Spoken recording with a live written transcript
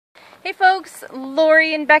Hey folks,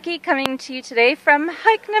 Lori and Becky coming to you today from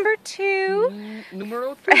hike number 2.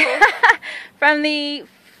 Numero 2. From the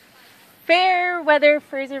Fairweather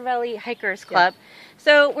Fraser Valley Hikers Club. Yeah.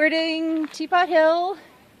 So we're doing Teapot Hill.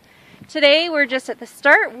 Today we're just at the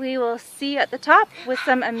start. We will see you at the top with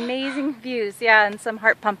some amazing views. Yeah, and some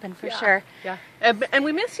heart pumping for sure. Yeah, and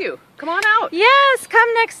we miss you. Come on out. Yes,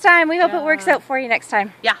 come next time. We hope it works out for you next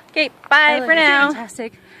time. Yeah. Okay, bye for now.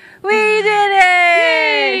 Fantastic. We did it!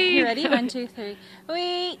 Yay! You ready? 1, 2, 3.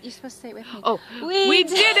 You're supposed to say it with me. Oh, we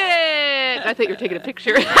did it! I thought you were taking a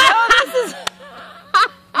picture.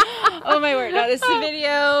 Oh my word, no, this is a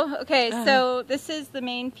video. Okay, so this is the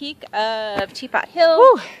main peak of Teapot Hill.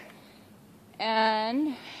 Woo.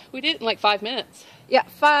 And we did it in like 5 minutes. Yeah,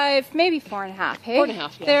 5, maybe 4.5. Hey?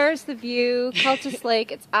 4.5, yeah. There's the view, Cultus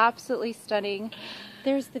Lake. It's absolutely stunning.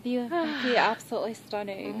 There's the view of Becky, absolutely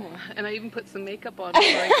stunning. Oh, and I even put some makeup on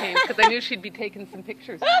before I came because I knew she'd be taking some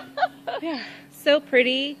pictures. Yeah, so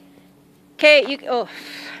pretty. Okay,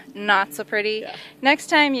 not so pretty. Yeah. Next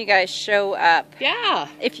time you guys show up. Yeah.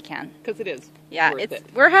 If you can. Because it is. Yeah,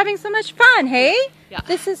 we're having so much fun, hey? Yeah.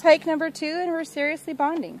 This is hike number 2 and we're seriously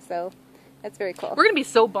bonding, so that's very cool. We're going to be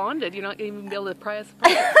so bonded, you're not going to even be able to pry us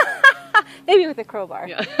apart. Maybe with a crowbar.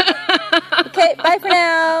 Yeah. Okay, bye for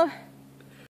now.